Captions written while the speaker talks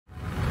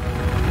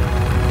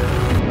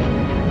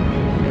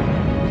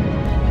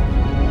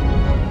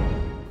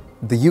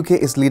The UK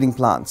is leading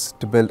plans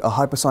to build a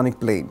hypersonic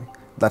plane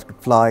that could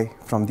fly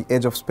from the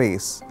edge of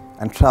space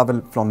and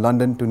travel from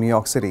London to New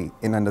York City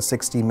in under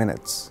 60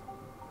 minutes.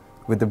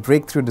 With the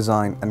breakthrough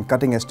design and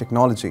cutting-edge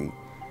technology,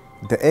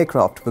 the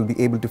aircraft will be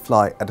able to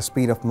fly at a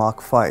speed of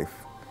Mach 5,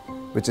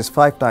 which is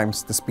 5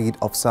 times the speed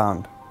of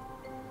sound.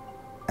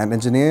 And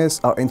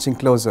engineers are inching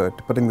closer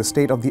to putting the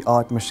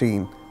state-of-the-art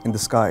machine in the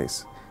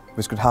skies,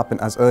 which could happen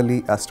as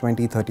early as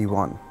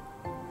 2031.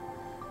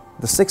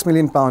 The £6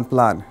 million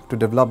plan to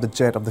develop the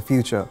jet of the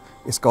future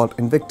is called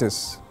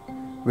Invictus,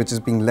 which is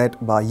being led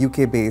by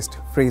UK-based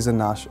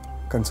Frazer-Nash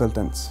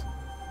consultants.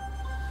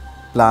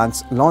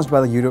 Plans launched by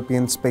the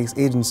European Space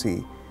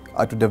Agency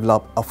are to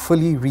develop a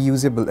fully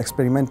reusable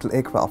experimental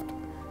aircraft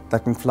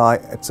that can fly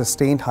at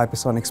sustained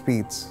hypersonic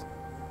speeds.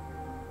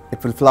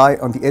 It will fly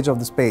on the edge of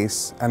the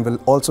space and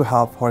will also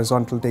have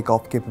horizontal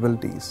takeoff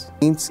capabilities.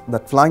 It means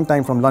that flying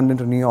time from London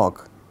to New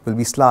York will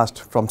be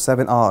slashed from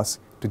 7 hours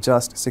to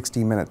just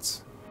 60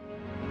 minutes.